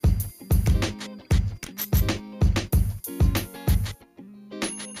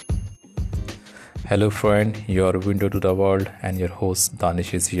Hello, friend, your window to the world, and your host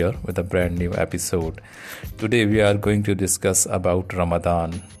Danish is here with a brand new episode. Today, we are going to discuss about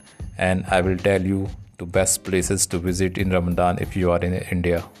Ramadan, and I will tell you the best places to visit in Ramadan if you are in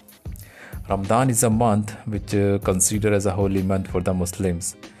India. Ramadan is a month which considered as a holy month for the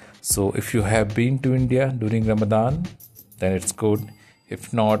Muslims. So, if you have been to India during Ramadan, then it's good.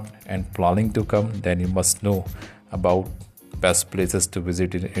 If not, and planning to come, then you must know about best places to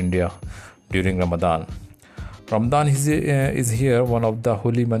visit in India during Ramadan. Ramadan is here one of the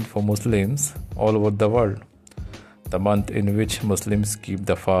holy month for Muslims all over the world. The month in which Muslims keep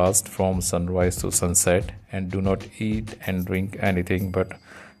the fast from sunrise to sunset and do not eat and drink anything, but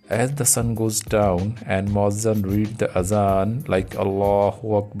as the sun goes down and Muazzin read the azan like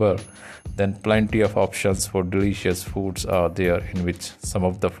Allahu Akbar, then plenty of options for delicious foods are there, in which some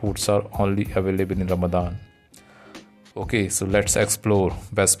of the foods are only available in Ramadan. Okay, so let's explore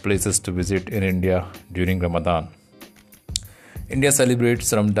best places to visit in India during Ramadan. India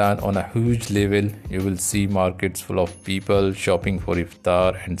celebrates Ramadan on a huge level. You will see markets full of people shopping for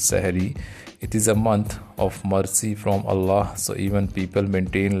iftar and sahri. It is a month of mercy from Allah, so even people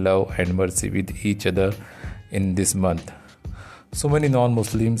maintain love and mercy with each other in this month. So many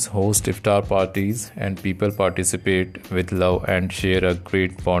non-Muslims host iftar parties and people participate with love and share a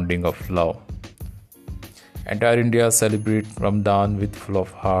great bonding of love. Entire India celebrates Ramadan with full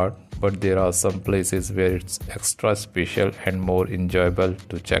of heart, but there are some places where it's extra special and more enjoyable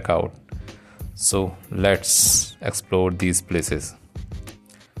to check out. So let's explore these places.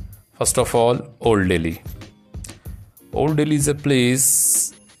 First of all, Old Delhi. Old Delhi is a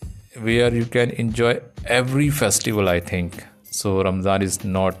place where you can enjoy every festival, I think. So Ramadan is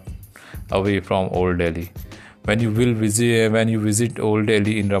not away from Old Delhi. When you visit Old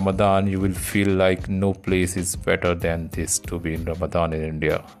Delhi in Ramadan, you will feel like no place is better than this to be in Ramadan in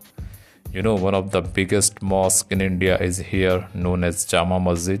India. You know, one of the biggest mosques in India is here, known as Jama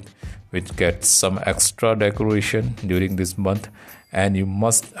Masjid, which gets some extra decoration during this month, and you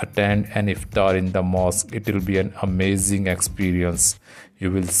must attend an iftar in the mosque. It will be an amazing experience.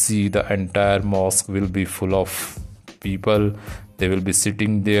 You will see the entire mosque will be full of people. They will be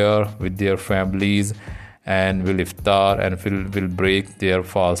sitting there with their families and will iftar and will break their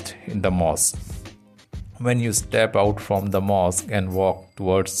fast in the mosque. When you step out from the mosque and walk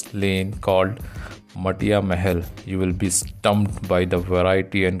towards lane called Matia Mahal, you will be stumped by the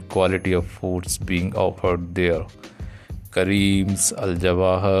variety and quality of foods being offered there. Kareem's, Al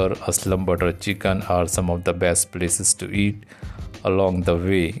Jawahar, Aslam butter chicken are some of the best places to eat along the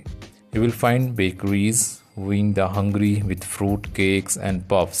way. You will find bakeries wooing the hungry with fruit cakes and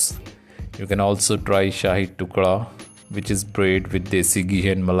puffs. You can also try Shahi Tukda, which is bread with desi ghee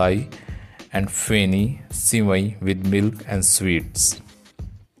and malai, and Feni, Simai with milk and sweets.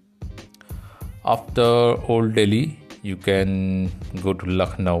 After Old Delhi, you can go to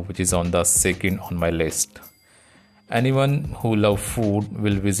Lucknow, which is on the second on my list. Anyone who loves food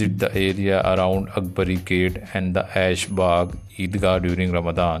will visit the area around Akbari Gate and the Ash Bagh Eidgah during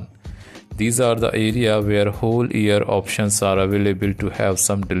Ramadan. These are the area where whole year options are available to have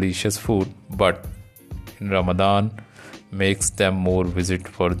some delicious food, but in Ramadan makes them more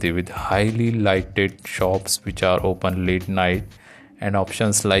visit-worthy with highly lighted shops which are open late night and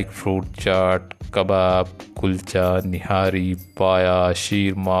options like fruit chaat, kebab, kulcha, nihari, paya,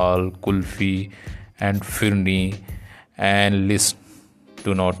 sheermal, kulfi and firni, and list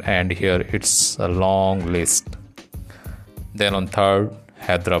do not end here. It's a long list. Then on third,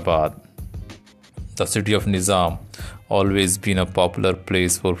 Hyderabad. The city of Nizam, always been a popular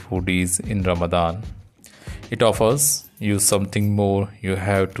place for foodies in Ramadan. It offers you something more. You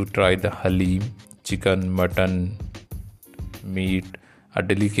have to try the halim, chicken, mutton, meat, a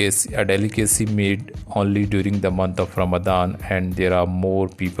delicacy made only during the month of Ramadan, and there are more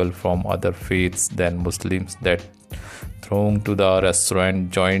people from other faiths than Muslims that throng to the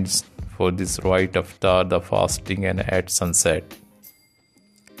restaurant joints for this rite of the fasting and at sunset.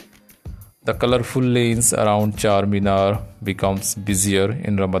 The colorful lanes around Charminar becomes busier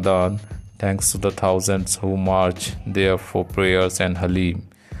in Ramadan thanks to the thousands who march there for prayers and halim.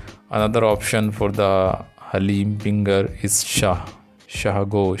 Another option for the halim binger is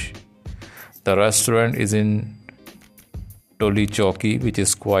Shahgosh. The restaurant is in Toli Chowki, which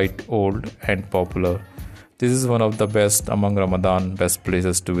is quite old and popular. This is one of the best among Ramadan best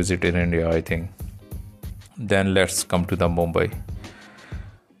places to visit in India, I think. Then let's come to the Mumbai.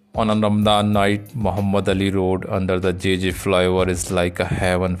 On a Ramadan night, Muhammad Ali Road under the JJ flyover is like a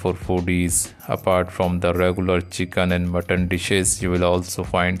heaven for foodies. Apart from the regular chicken and mutton dishes, you will also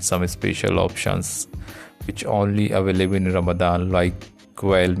find some special options which only available in Ramadan, like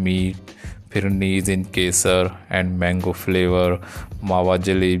quail meat, firnis in kesar and mango flavor, mawa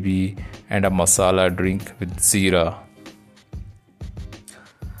jalebi, and a masala drink with zira.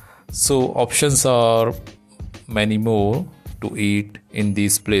 So options are many more to eat in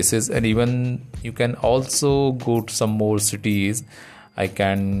these places, and even you can also go to some more cities. I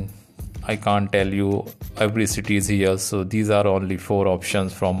can't tell you every city is here, so these are only four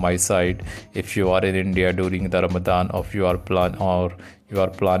options from my side. If you are in India during the Ramadan, or if you are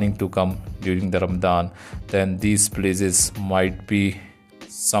planning to come during the Ramadan, then these places might be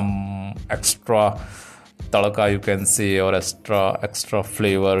some extra tadka, you can say, or extra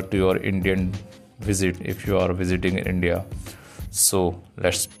flavor to your Indian visit if you are visiting India. So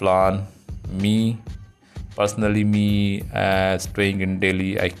let's plan. Me staying in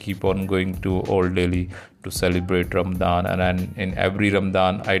Delhi, I keep on going to Old Delhi to celebrate Ramadan, and then in every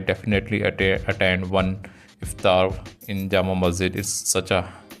Ramadan I definitely attend one iftar in Jama Masjid. It's such a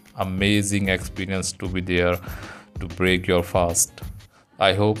amazing experience to be there to break your fast.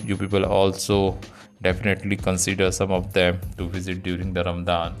 I hope you people also definitely consider some of them to visit during the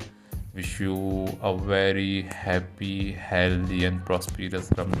Ramadan. Wish you a very happy, healthy, and prosperous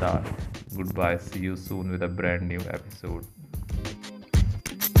Ramadan. Goodbye. See you soon with a brand new episode.